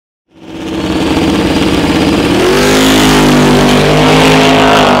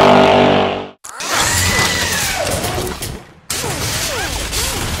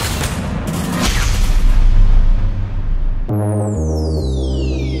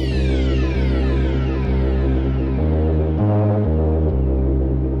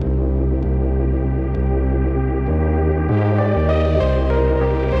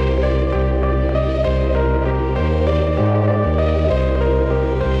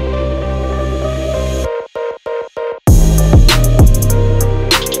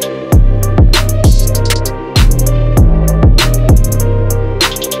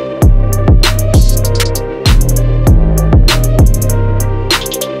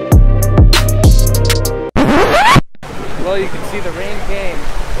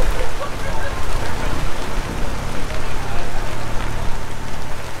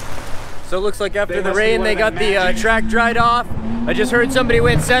So it looks like after the rain they got the track dried off. I just heard somebody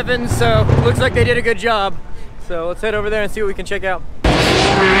went 7, so it looks like they did a good job. So let's head over there and see what we can check out.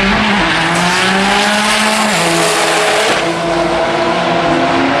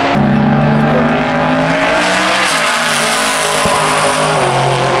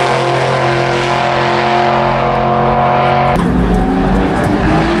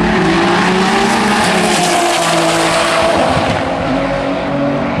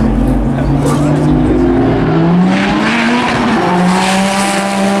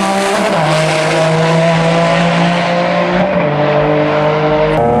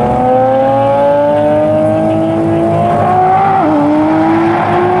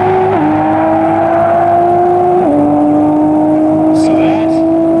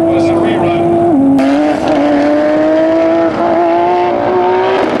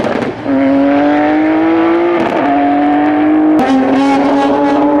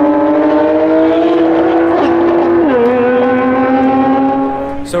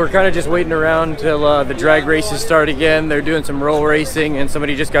 So we're kind of just waiting around till the drag races start again. They're doing some roll racing and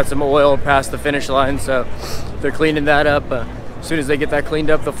somebody just got some oil past the finish line, so they're cleaning that up. As soon as they get that cleaned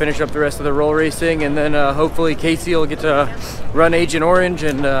up, they'll finish up the rest of the roll racing, and then hopefully Casey will get to run Agent Orange,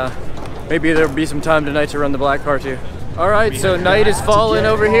 and maybe there'll be some time tonight to run the black car too. All right, so night is falling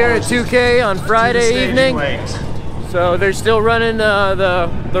over here at 2K on Friday evening. So they're still running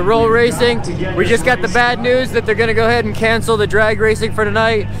the roll racing. We just got the bad news that they're gonna go ahead and cancel the drag racing for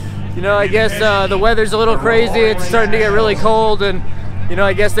tonight. You know, I guess the weather's a little crazy. It's starting to get really cold, and you know,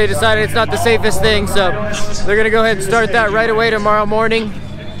 I guess they decided it's not the safest thing. So they're gonna go ahead and start that right away tomorrow morning.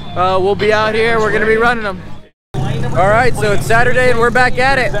 We'll be out here, we're gonna be running them. All right, so it's Saturday and we're back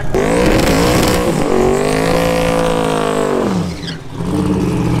at it.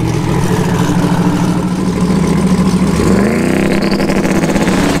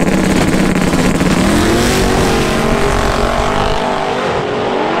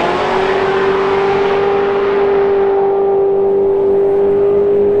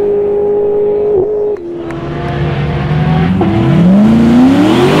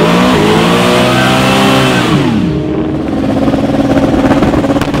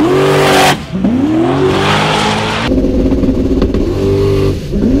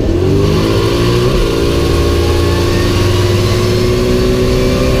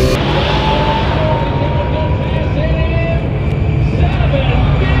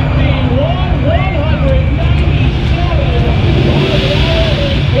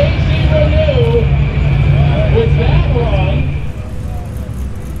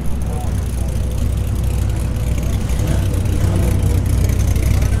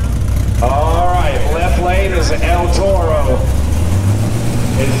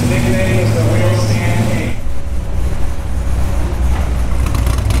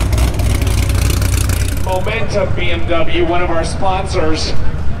 BMW, one of our sponsors,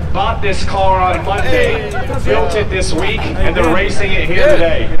 bought this car on Monday, built it this week, and they're racing it here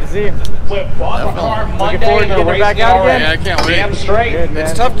today. Good to see you. Flip bought the car Monday, and they're racing it already. Yeah, I can't wait. Damn straight. Good,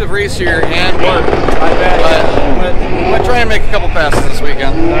 it's tough to race here and work. I bet. But we'll try and make a couple passes this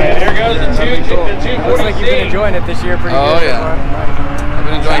weekend. Here goes the 240. Looks like you've been enjoying it this year pretty good. Oh yeah. I've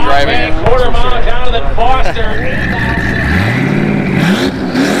been enjoying driving it. Quarter mile down to the Foster.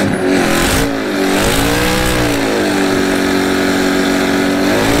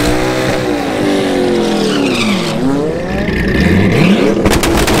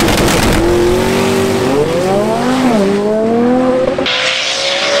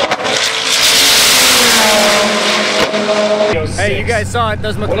 Hey, you guys saw it,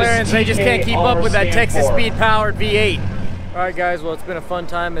 those McLarens, they just can't keep up with that Texas speed powered V8. Alright guys, well it's been a fun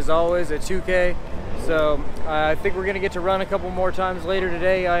time as always at 2K. So I think we're going to get to run a couple more times later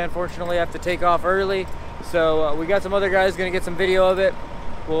today. I unfortunately have to take off early. So we got some other guys going to get some video of it.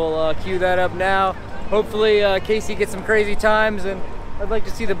 We'll cue that up now. Hopefully Casey gets some crazy times, and I'd like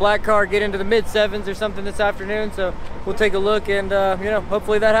to see the black car get into the mid-7s or something this afternoon. So we'll take a look and you know,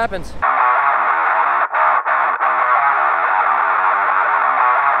 hopefully that happens.